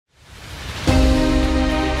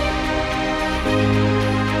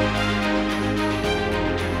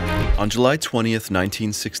On July 20th,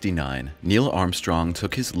 1969, Neil Armstrong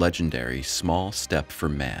took his legendary small step for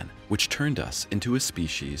man, which turned us into a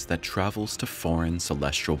species that travels to foreign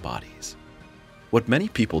celestial bodies. What many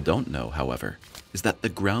people don't know, however, is that the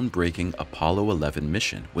groundbreaking Apollo 11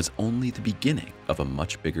 mission was only the beginning of a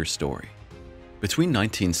much bigger story. Between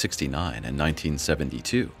 1969 and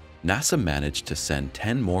 1972, NASA managed to send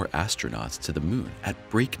 10 more astronauts to the moon at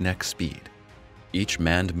breakneck speed. Each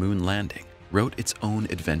manned moon landing wrote its own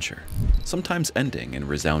adventure, sometimes ending in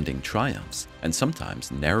resounding triumphs and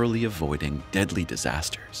sometimes narrowly avoiding deadly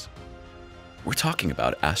disasters. We're talking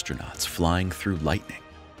about astronauts flying through lightning,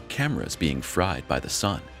 cameras being fried by the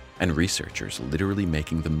sun, and researchers literally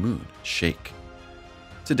making the moon shake.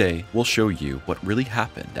 Today, we'll show you what really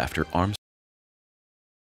happened after Armstrong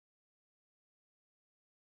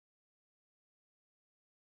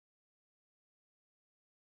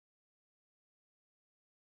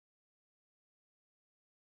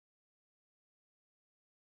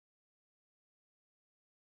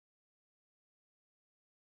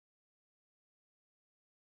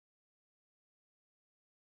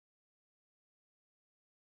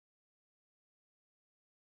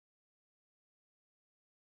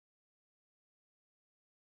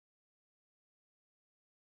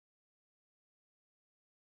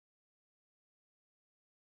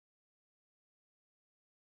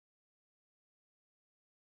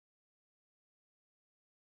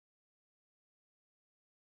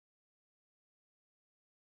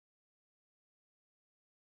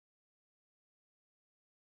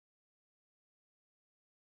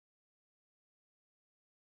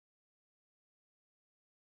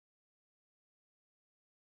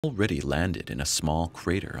already landed in a small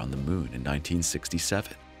crater on the moon in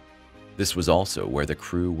 1967. This was also where the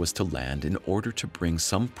crew was to land in order to bring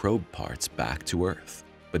some probe parts back to Earth,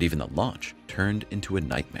 but even the launch turned into a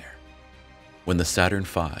nightmare. When the Saturn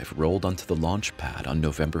V rolled onto the launch pad on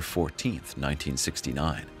November 14,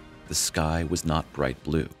 1969, the sky was not bright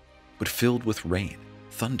blue, but filled with rain,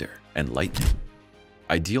 thunder, and lightning.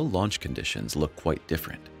 Ideal launch conditions look quite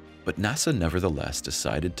different, but NASA nevertheless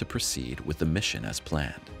decided to proceed with the mission as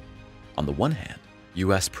planned. On the one hand,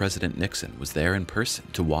 US President Nixon was there in person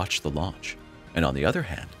to watch the launch, and on the other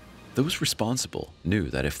hand, those responsible knew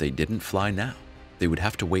that if they didn't fly now, they would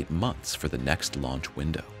have to wait months for the next launch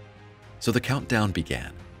window. So the countdown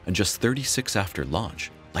began, and just 36 after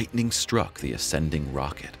launch, lightning struck the ascending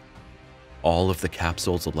rocket. All of the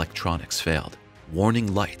capsule's electronics failed,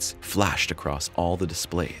 warning lights flashed across all the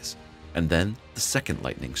displays, and then the second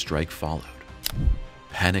lightning strike followed.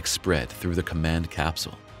 Panic spread through the command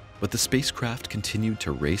capsule, but the spacecraft continued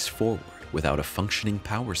to race forward without a functioning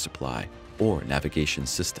power supply or navigation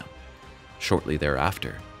system. Shortly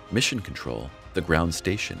thereafter, Mission Control, the ground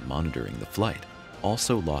station monitoring the flight,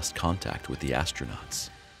 also lost contact with the astronauts.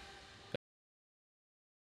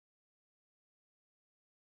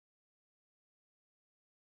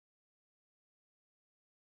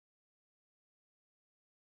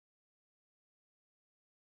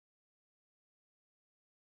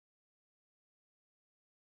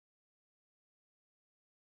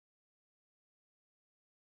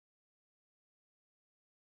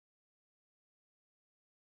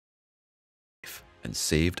 And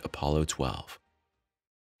saved Apollo 12.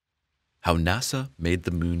 How NASA made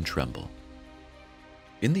the moon tremble.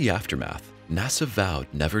 In the aftermath, NASA vowed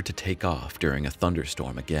never to take off during a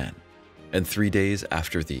thunderstorm again. And 3 days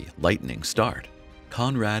after the lightning start,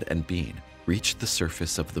 Conrad and Bean reached the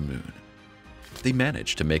surface of the moon. They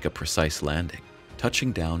managed to make a precise landing,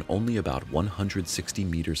 touching down only about 160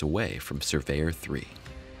 meters away from Surveyor 3.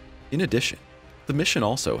 In addition, the mission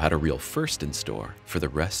also had a real first in store for the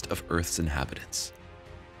rest of Earth's inhabitants.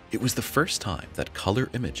 It was the first time that color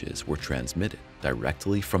images were transmitted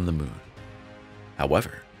directly from the moon.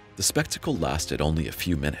 However, the spectacle lasted only a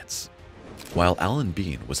few minutes. While Alan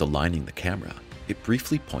Bean was aligning the camera, it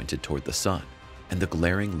briefly pointed toward the sun, and the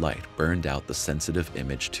glaring light burned out the sensitive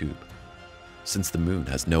image tube. Since the moon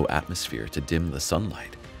has no atmosphere to dim the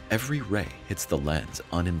sunlight, every ray hits the lens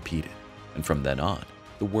unimpeded, and from then on,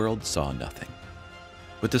 the world saw nothing.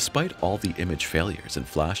 But despite all the image failures and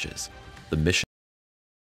flashes, the mission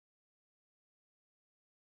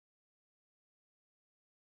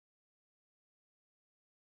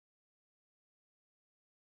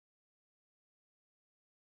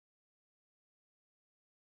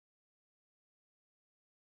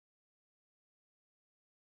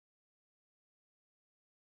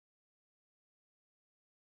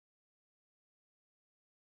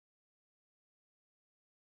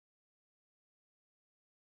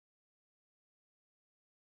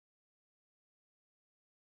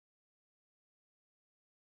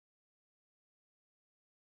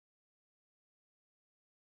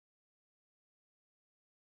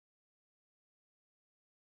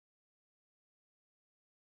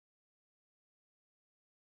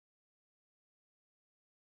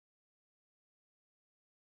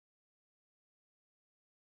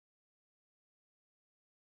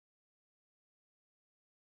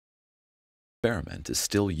experiment is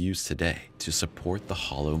still used today to support the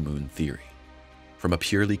hollow moon theory. From a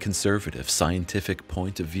purely conservative scientific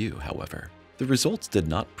point of view, however, the results did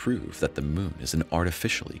not prove that the moon is an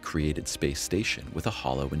artificially created space station with a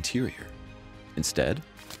hollow interior. Instead,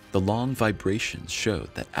 the long vibrations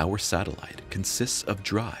showed that our satellite consists of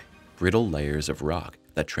dry, brittle layers of rock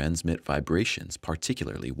that transmit vibrations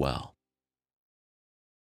particularly well.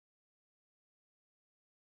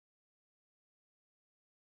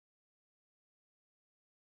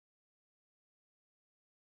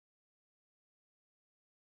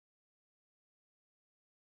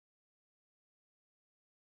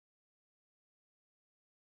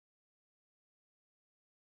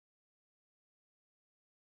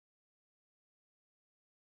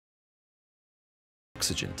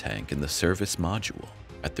 Oxygen tank in the service module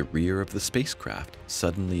at the rear of the spacecraft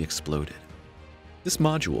suddenly exploded. This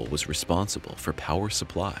module was responsible for power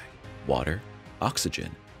supply, water, oxygen,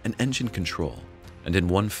 and engine control, and in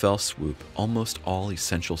one fell swoop, almost all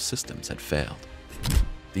essential systems had failed.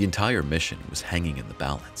 The entire mission was hanging in the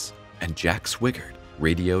balance, and Jack Swigert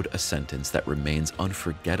radioed a sentence that remains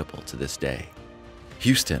unforgettable to this day.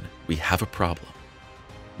 "Houston, we have a problem."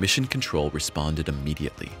 Mission Control responded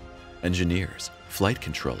immediately. Engineers, flight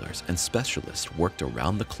controllers, and specialists worked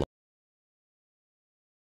around the clock.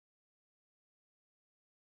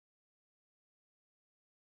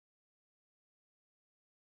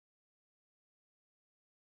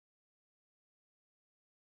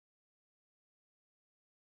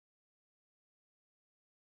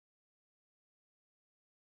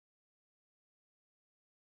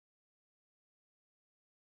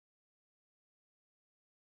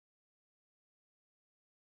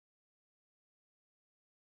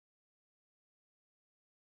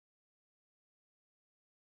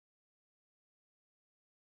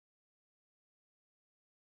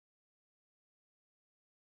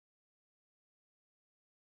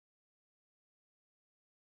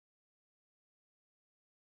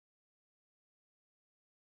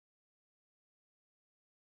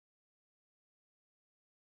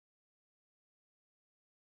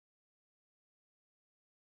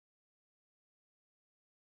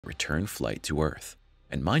 Return flight to Earth,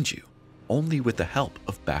 and mind you, only with the help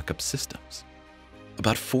of backup systems.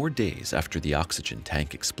 About 4 days after the oxygen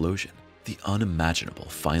tank explosion, the unimaginable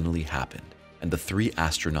finally happened, and the 3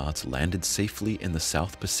 astronauts landed safely in the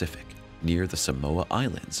South Pacific near the Samoa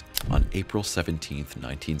Islands on April 17,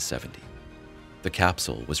 1970. The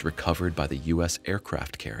capsule was recovered by the U.S.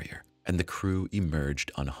 aircraft carrier, and the crew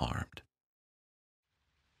emerged unharmed.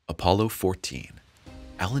 Apollo 14.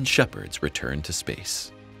 Alan Shepard's return to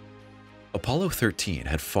space. Apollo 13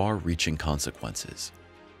 had far-reaching consequences.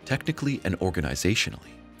 Technically and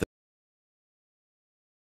organizationally, the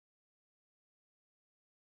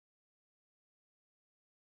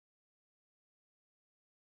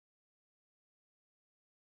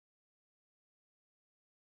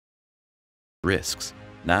risks,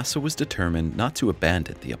 NASA was determined not to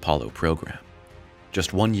abandon the Apollo program.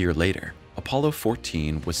 Just 1 year later, Apollo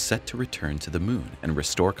 14 was set to return to the moon and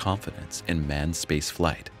restore confidence in manned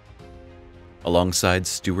spaceflight. Alongside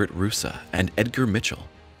Stuart Roosa and Edgar Mitchell,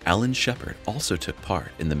 Alan Shepard also took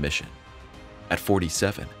part in the mission. At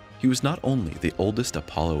 47, he was not only the oldest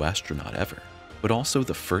Apollo astronaut ever, but also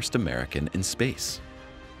the first American in space.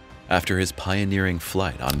 After his pioneering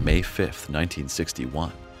flight on May 5,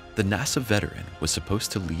 1961, the NASA veteran was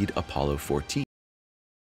supposed to lead Apollo 14.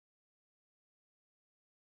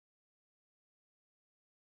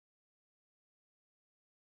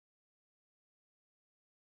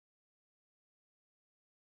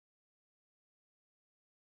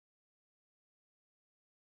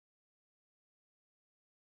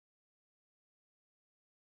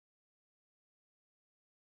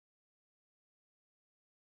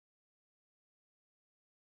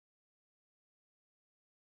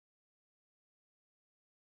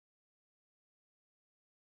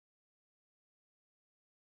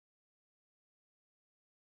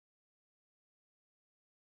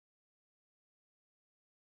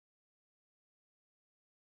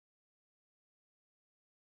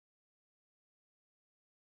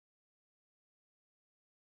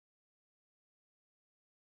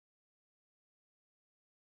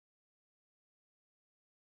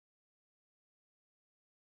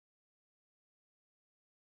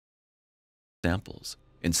 Samples,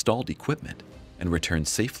 installed equipment, and returned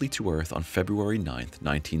safely to Earth on February 9,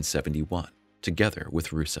 1971, together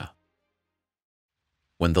with Roosa.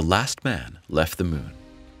 When the last man left the moon.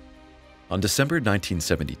 On December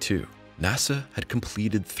 1972, NASA had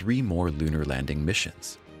completed 3 more lunar landing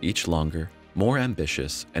missions, each longer, more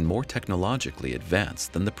ambitious, and more technologically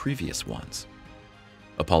advanced than the previous ones.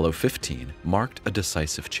 Apollo 15 marked a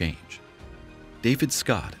decisive change. David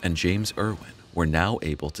Scott and James Irwin were now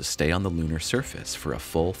able to stay on the lunar surface for a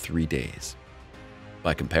full 3 days.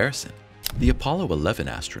 By comparison, the Apollo 11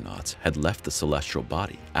 astronauts had left the celestial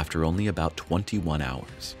body after only about 21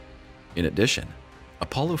 hours. In addition,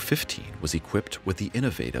 Apollo 15 was equipped with the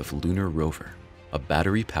innovative Lunar Rover, a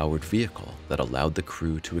battery-powered vehicle that allowed the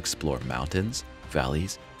crew to explore mountains,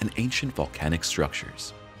 valleys, and ancient volcanic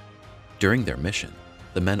structures. During their mission,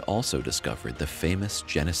 the men also discovered the famous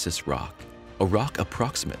Genesis Rock, a rock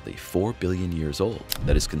approximately 4 billion years old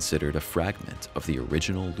that is considered a fragment of the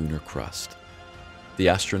original lunar crust. The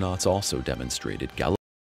astronauts also demonstrated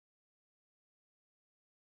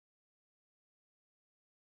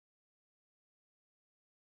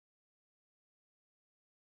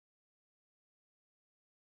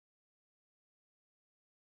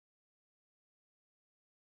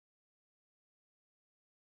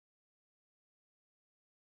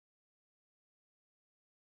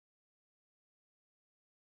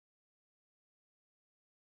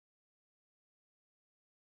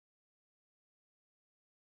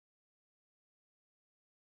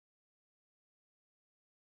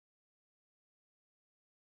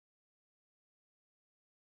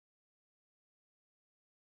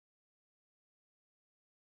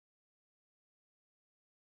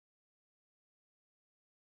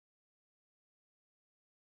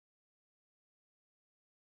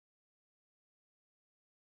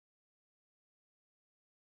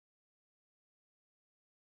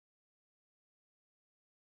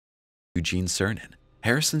Eugene Cernan,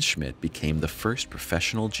 Harrison Schmitt became the first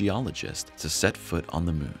professional geologist to set foot on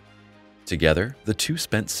the moon. Together, the two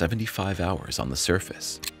spent 75 hours on the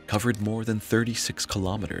surface, covered more than 36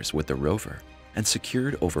 kilometers with the rover, and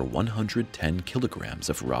secured over 110 kilograms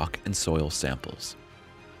of rock and soil samples.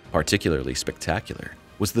 Particularly spectacular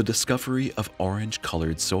was the discovery of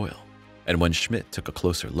orange-colored soil, and when Schmitt took a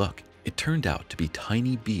closer look, it turned out to be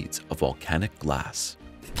tiny beads of volcanic glass.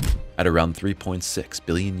 At around 3.6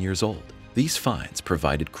 billion years old, these finds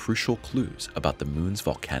provided crucial clues about the moon's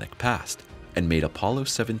volcanic past and made Apollo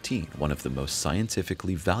 17 one of the most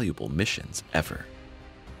scientifically valuable missions ever.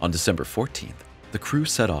 On December 14th, the crew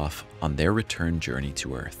set off on their return journey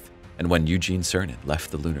to Earth, and when Eugene Cernan left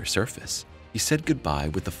the lunar surface, he said goodbye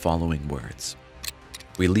with the following words: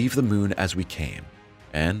 "We leave the moon as we came,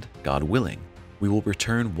 and, God willing, we will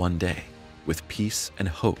return one day with peace and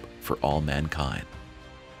hope for all mankind."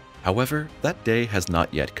 However, that day has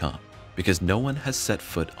not yet come, because no one has set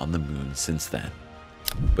foot on the moon since then.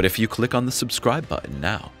 But if you click on the subscribe button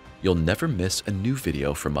now, you'll never miss a new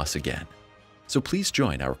video from us again. So please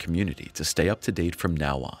join our community to stay up to date from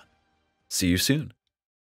now on. See you soon.